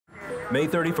May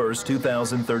 31st,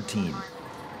 2013.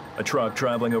 A truck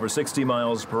traveling over 60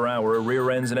 miles per hour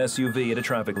rear-ends an SUV at a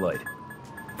traffic light.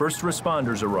 First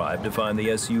responders arrived to find the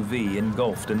SUV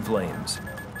engulfed in flames.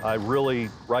 I really,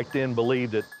 right then,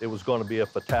 believed that it was going to be a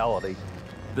fatality.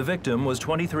 The victim was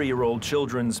 23-year-old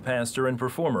children's pastor and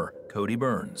performer, Cody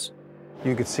Burns.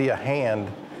 You could see a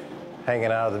hand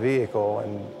hanging out of the vehicle,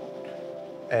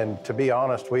 and to be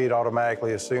honest, we'd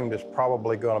automatically assumed it's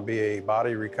probably going to be a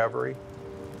body recovery.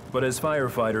 But as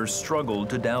firefighters struggled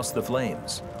to douse the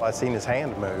flames, I seen his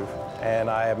hand move, and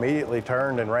I immediately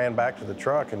turned and ran back to the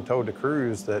truck and told the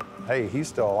crews that, hey, he's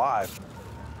still alive.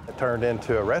 It turned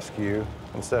into a rescue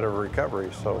instead of a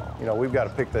recovery, so, we've got to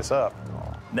pick this up.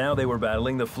 Now they were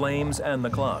battling the flames and the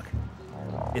clock.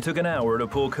 It took an hour to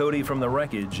pull Cody from the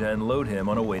wreckage and load him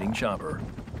on a waiting chopper.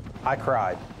 I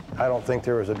cried. I don't think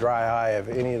there was a dry eye of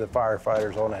any of the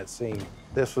firefighters on that scene.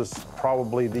 This was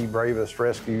probably the bravest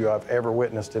rescue I've ever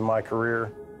witnessed in my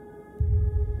career.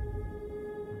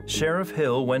 Sheriff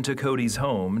Hill went to Cody's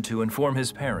home to inform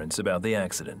his parents about the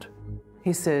accident.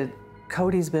 He said,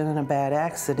 Cody's been in a bad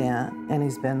accident and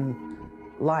he's been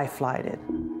life-flighted.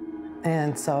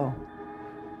 And so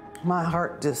my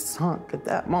heart just sunk at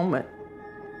that moment.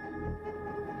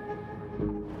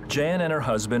 Jan and her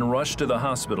husband rushed to the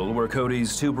hospital where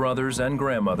Cody's two brothers and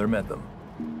grandmother met them.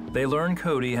 They learned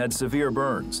Cody had severe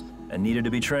burns and needed to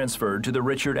be transferred to the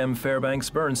Richard M. Fairbanks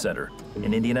Burn Center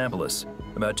in Indianapolis,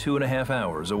 about 2.5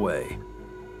 hours away.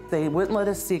 They wouldn't let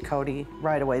us see Cody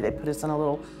right away. They put us in a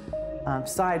little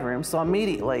side room, so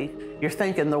immediately you're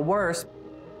thinking the worst.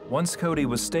 Once Cody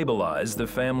was stabilized, the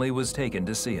family was taken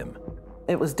to see him.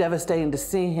 It was devastating to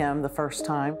see him the first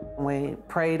time. We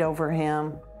prayed over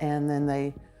him, and then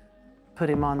they put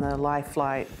him on the life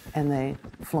flight, and they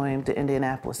flew him to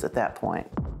Indianapolis at that point.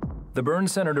 The burn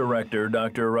center director,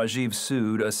 Dr. Rajiv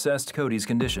Sood, assessed Cody's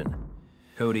condition.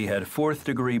 Cody had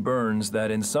 4th-degree burns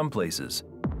that, in some places,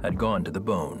 had gone to the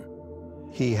bone.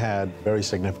 He had very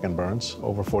significant burns,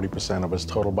 over 40% of his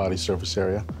total body surface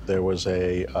area. There was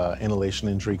a inhalation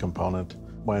injury component.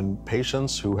 When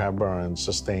patients who have burns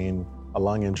sustain a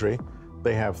lung injury,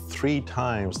 they have 3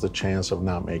 times the chance of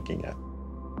not making it.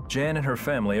 Jan and her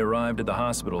family arrived at the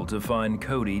hospital to find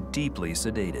Cody deeply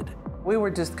sedated. We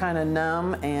were just kind of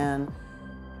numb, and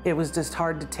it was just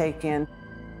hard to take in.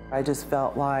 I just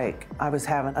felt like I was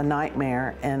having a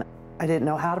nightmare, and I didn't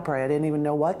know how to pray. I didn't even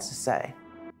know what to say.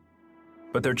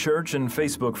 But their church and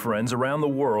Facebook friends around the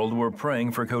world were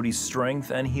praying for Cody's strength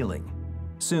and healing.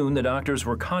 Soon, the doctors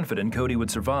were confident Cody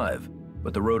would survive,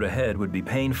 but the road ahead would be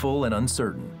painful and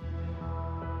uncertain.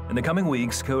 In the coming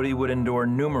weeks, Cody would endure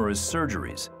numerous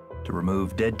surgeries to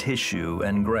remove dead tissue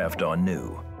and graft on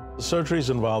new. The surgeries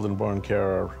involved in burn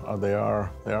care they are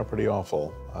pretty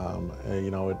awful.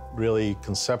 It really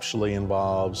conceptually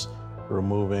involves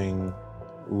removing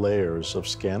layers of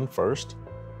skin first,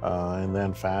 and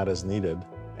then fat as needed,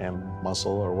 and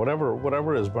muscle or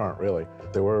whatever is burnt, really.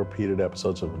 There were repeated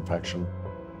episodes of infection.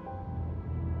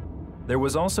 There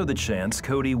was also the chance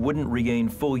Cody wouldn't regain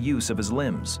full use of his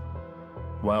limbs.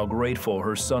 While grateful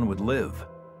her son would live,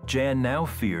 Jan now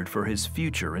feared for his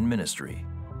future in ministry.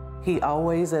 He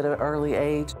always, at an early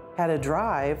age, had a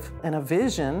drive and a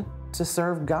vision to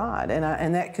serve God,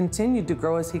 and that continued to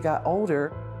grow as he got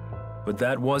older. But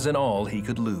that wasn't all he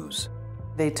could lose.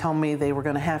 They told me they were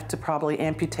going to have to probably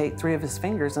amputate 3 of his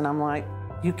fingers, and I'm like,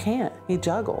 you can't. He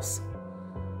juggles.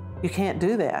 You can't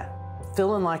do that.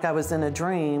 Feeling like I was in a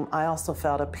dream, I also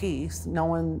felt a peace,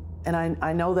 knowing, and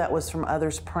I know that was from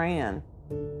others praying.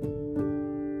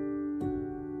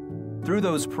 Through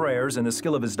those prayers and the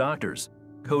skill of his doctors,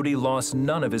 Cody lost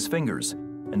none of his fingers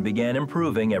and began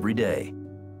improving every day.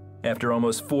 After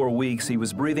almost 4 weeks, he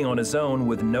was breathing on his own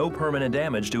with no permanent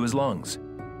damage to his lungs.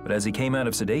 But as he came out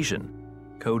of sedation,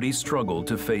 Cody struggled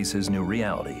to face his new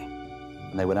reality.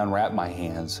 When they would unwrap my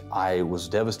hands, I was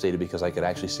devastated because I could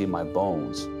actually see my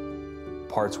bones,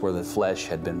 parts where the flesh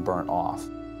had been burnt off.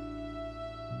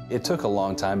 It took a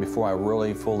long time before I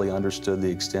really fully understood the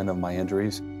extent of my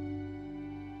injuries.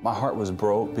 My heart was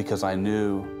broke because I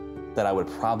knew that I would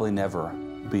probably never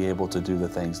be able to do the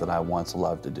things that I once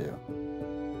loved to do.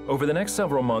 Over the next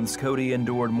several months, Cody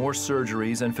endured more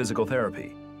surgeries and physical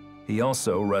therapy. He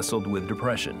also wrestled with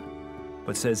depression,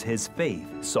 but says his faith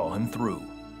saw him through.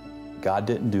 God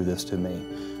didn't do this to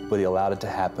me, but he allowed it to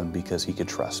happen because he could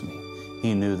trust me.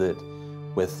 He knew that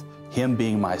with him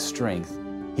being my strength,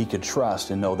 he could trust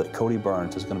and know that Cody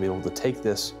Burns is going to be able to take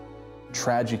this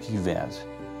tragic event,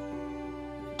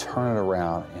 turn it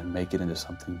around, and make it into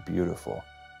something beautiful.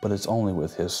 But it's only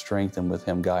with his strength and with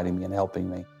him guiding me and helping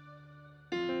me.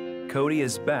 Cody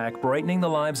is back brightening the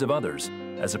lives of others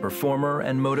as a performer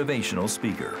and motivational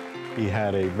speaker. He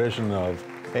had a vision of,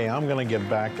 hey, I'm going to get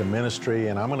back to ministry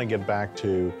and I'm going to get back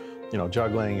to,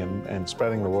 juggling and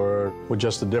spreading the word with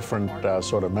just a different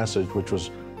sort of message, which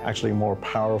was actually more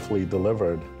powerfully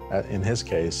delivered, in his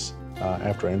case,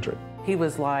 after injury. He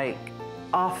was like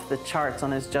off the charts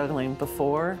on his juggling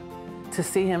before. To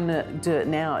see him do it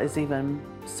now is even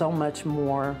so much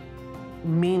more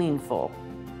meaningful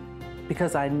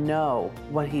because I know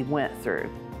what he went through.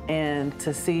 And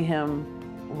to see him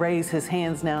raise his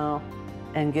hands now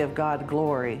and give God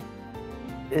glory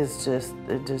is just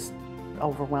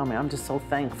overwhelming. I'm just so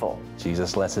thankful.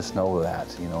 Jesus lets us know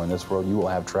that, in this world you will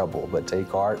have trouble, but take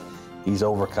heart, he's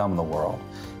overcome the world.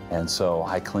 And so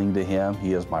I cling to him.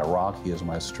 He is my rock, he is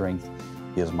my strength,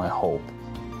 he is my hope.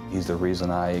 He's the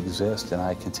reason I exist and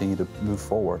I continue to move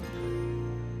forward.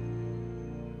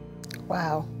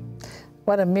 Wow.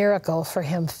 What a miracle for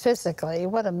him physically,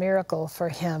 what a miracle for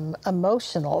him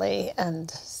emotionally and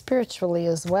spiritually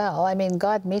as well. I mean,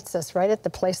 God meets us right at the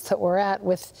place that we're at.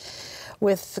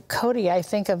 With Cody, I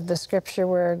think of the scripture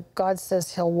where God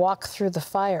says he'll walk through the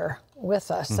fire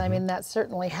with us. I mean, that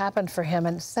certainly happened for him,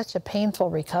 and such a painful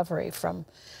recovery from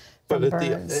But at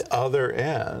burns. the other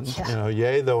end,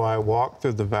 yea, though I walk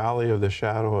through the valley of the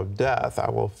shadow of death, I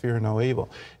will fear no evil.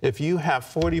 If you have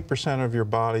 40% of your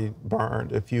body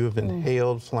burned, if you have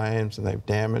inhaled flames and they've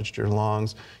damaged your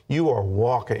lungs, you are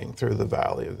walking through the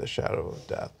valley of the shadow of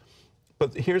death.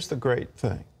 But here's the great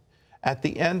thing. At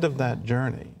the end of that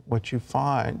journey, what you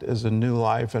find is a new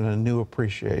life and a new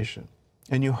appreciation.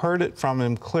 And you heard it from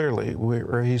him clearly,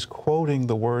 where he's quoting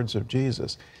the words of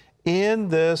Jesus. In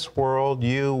this world,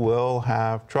 you will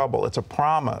have trouble. It's a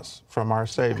promise from our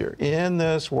Savior. In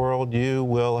this world, you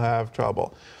will have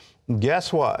trouble.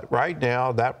 Guess what? Right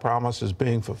now, that promise is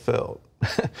being fulfilled.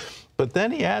 But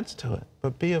then he adds to it,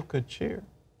 but be of good cheer,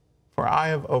 for I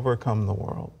have overcome the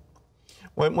world.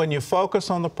 When you focus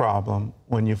on the problem,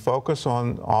 when you focus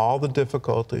on all the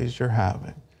difficulties you're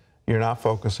having, you're not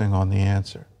focusing on the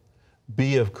answer.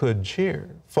 Be of good cheer.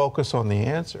 Focus on the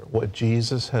answer, what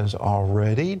Jesus has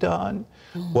already done,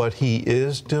 what he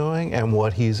is doing, and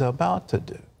what he's about to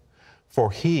do.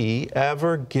 For he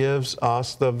ever gives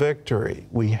us the victory.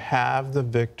 We have the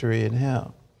victory in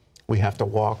him. We have to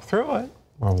walk through it.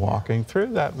 We're walking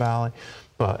through that valley.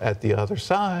 But at the other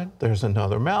side, there's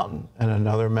another mountain and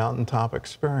another mountaintop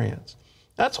experience.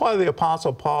 That's why the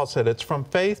Apostle Paul said it's from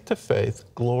faith to faith,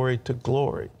 glory to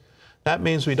glory. That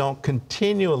means we don't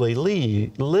continually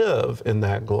live in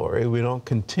that glory. We don't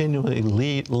continually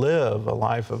live a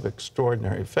life of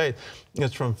extraordinary faith.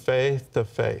 It's from faith to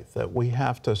faith that we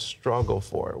have to struggle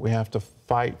for it. We have to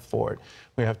fight for it.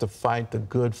 We have to fight the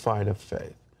good fight of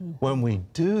faith. When we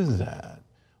do that,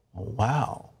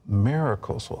 wow,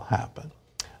 miracles will happen.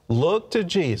 Look to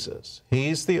Jesus.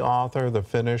 He's the author, the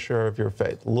finisher of your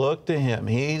faith. Look to him.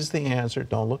 He's the answer.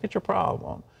 Don't look at your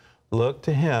problem. Look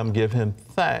to him, give him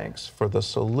thanks for the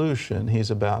solution he's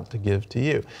about to give to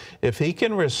you. If he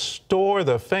can restore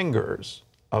the fingers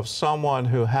of someone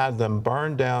who had them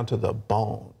burned down to the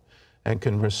bone and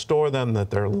can restore them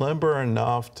that they're limber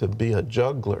enough to be a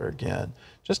juggler again,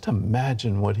 just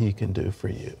imagine what he can do for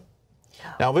you.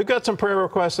 Now, we've got some prayer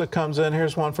requests that comes in.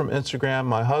 Here's one from Instagram.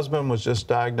 My husband was just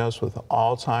diagnosed with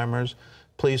Alzheimer's.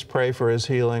 Please pray for his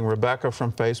healing. Rebecca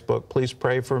from Facebook, please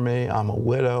pray for me. I'm a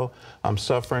widow. I'm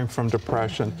suffering from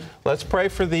depression. Let's pray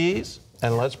for these,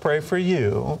 and let's pray for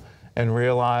you, and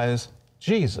realize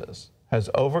Jesus has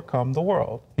overcome the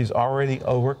world. He's already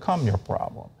overcome your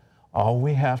problem. All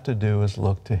we have to do is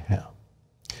look to him.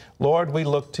 Lord, we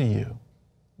look to you.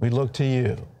 We look to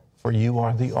you, for you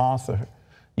are the author.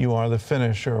 You are the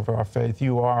finisher of our faith.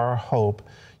 You are our hope.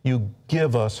 You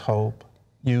give us hope.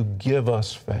 You give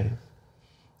us faith.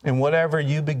 And whatever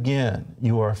you begin,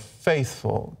 you are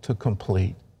faithful to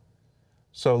complete.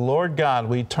 So, Lord God,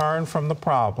 we turn from the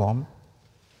problem.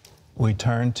 We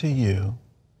turn to you.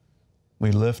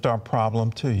 We lift our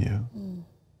problem to you.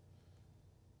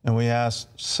 And we ask,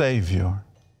 Savior,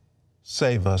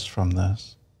 save us from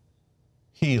this.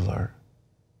 Healer,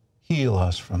 heal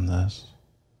us from this.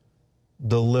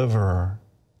 Deliverer,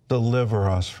 deliver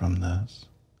us from this.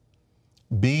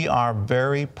 Be our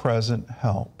very present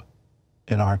help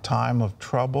in our time of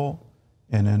trouble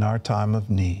and in our time of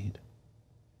need.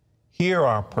 Hear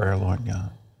our prayer, Lord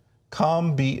God.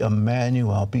 Come, be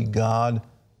Emmanuel, be God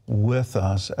with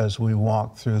us as we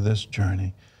walk through this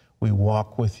journey. We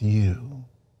walk with you.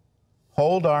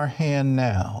 Hold our hand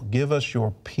now. Give us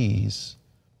your peace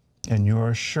and your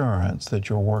assurance that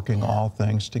you're working all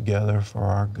things together for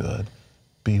our good.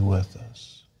 Be with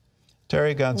us.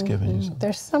 Terry, God's given you.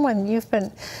 There's someone you've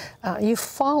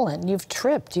fallen, you've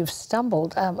tripped, you've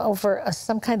stumbled over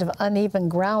some kind of uneven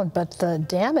ground, but the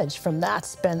damage from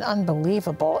that's been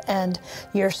unbelievable, and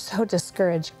you're so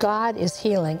discouraged. God is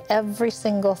healing every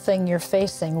single thing you're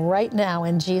facing right now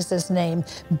in Jesus' name.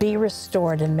 Be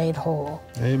restored and made whole.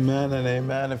 Amen and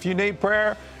amen. If you need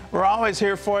prayer, we're always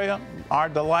here for you. Our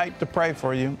delight to pray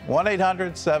for you.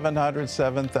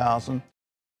 1-800-700-7000.